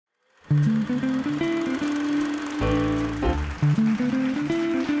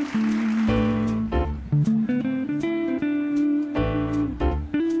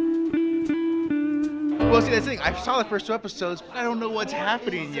I saw the first 2 episodes, but I don't know what's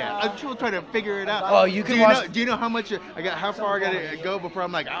happening yet. I'm still trying to figure it out. Oh, you can watch. Do you know how much how far I gotta go before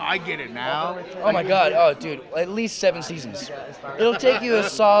I'm like, oh, I get it now? Oh my God! Oh, dude, at least 7 seasons. It'll take you a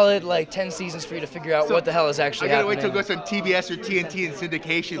solid like 10 seasons for you to figure out what the hell is actually happening. I gotta wait till it goes on TBS or TNT in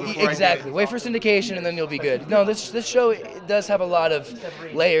syndication before Exactly. Wait for syndication and then you'll be good. No, this show does have a lot of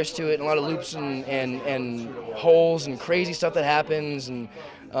layers to it and a lot of loops and holes and crazy stuff that happens, and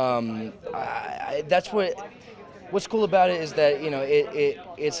that's what's cool about it is that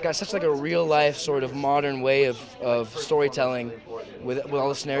it's got such like a real life sort of modern way of storytelling with all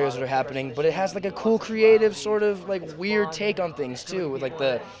the scenarios that are happening, but it has like a cool creative sort of like weird take on things too, with like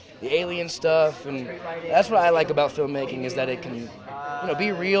the alien stuff, and that's what I like about filmmaking, is that it can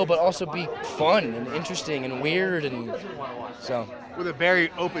be real but also be fun and interesting and weird, and so with a very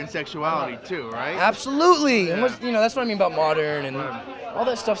open sexuality too, right? Absolutely. Yeah. And that's what I mean about modern, and all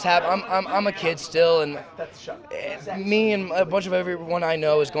that stuff's happening. I'm a kid still, and me and a bunch of everyone I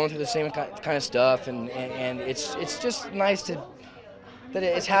know is going through the same kind of stuff, and it's just nice that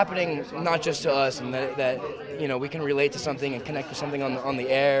it's happening not just to us, and that we can relate to something and connect with something on the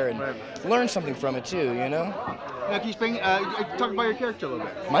air and learn something from it too. Now, can you talk about your character a little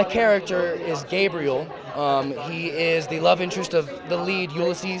bit? My character is Gabriel. He is the love interest of the lead,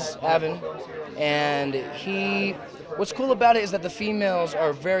 Ulysses Avon, and what's cool about it is that the females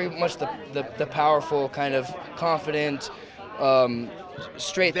are very much the powerful, kind of confident,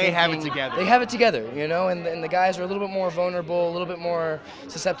 straight thinking. They have it together. They have it together, and the guys are a little bit more vulnerable, a little bit more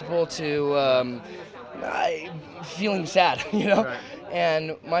susceptible to feeling sad, Right.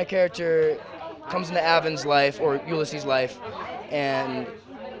 And my character comes into Avon's life, or Ulysses' life, and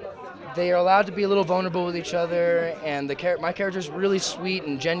they are allowed to be a little vulnerable with each other, and my character is really sweet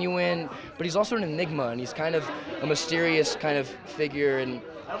and genuine, but he's also an enigma, and he's kind of a mysterious kind of figure, and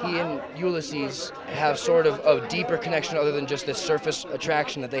he and Ulysses have sort of a deeper connection other than just this surface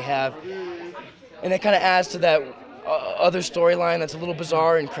attraction that they have, and it kind of adds to that other storyline that's a little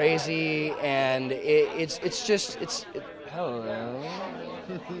bizarre and crazy, and hello.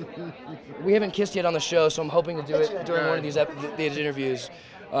 We haven't kissed yet on the show, so I'm hoping to do it during one of these interviews.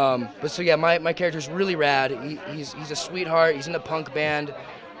 But so yeah, my character's really rad. He's a sweetheart. He's in a punk band,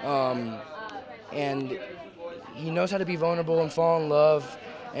 and he knows how to be vulnerable and fall in love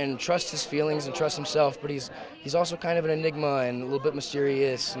and trust his feelings and trust himself. But he's also kind of an enigma and a little bit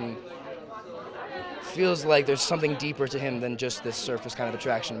mysterious, and feels like there's something deeper to him than just this surface kind of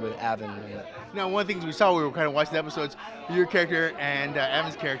attraction with Avon. Now, one of the things we saw, we were kind of watching the episodes, your character and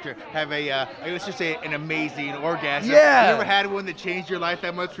Avon's character have let's just say, an amazing orgasm. Yeah. You ever had one that changed your life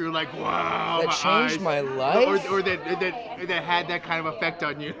that much where you're like, wow, that changed my life? Or that had that kind of effect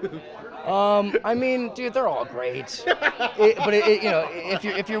on you? I mean, dude, they're all great.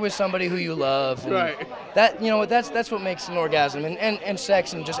 If you're with somebody who you love, and right. That's what makes an orgasm and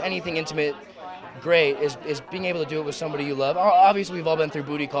sex and just anything intimate great is being able to do it with somebody you love. Obviously, we've all been through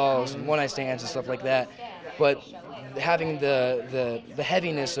booty calls and one-night stands and stuff like that, but having the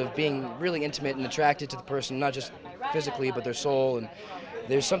heaviness of being really intimate and attracted to the person, not just physically, but their soul, and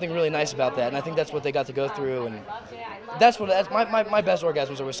there's something really nice about that, and I think that's what they got to go through, and that's my best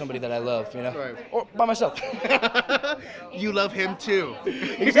orgasms are with somebody that I love, right. Or by myself. You love him too.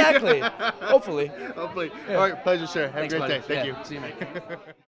 Exactly. Hopefully. Yeah. All right, pleasure, sir. Have Thanks, a great buddy. day. Thank you. See you, mate.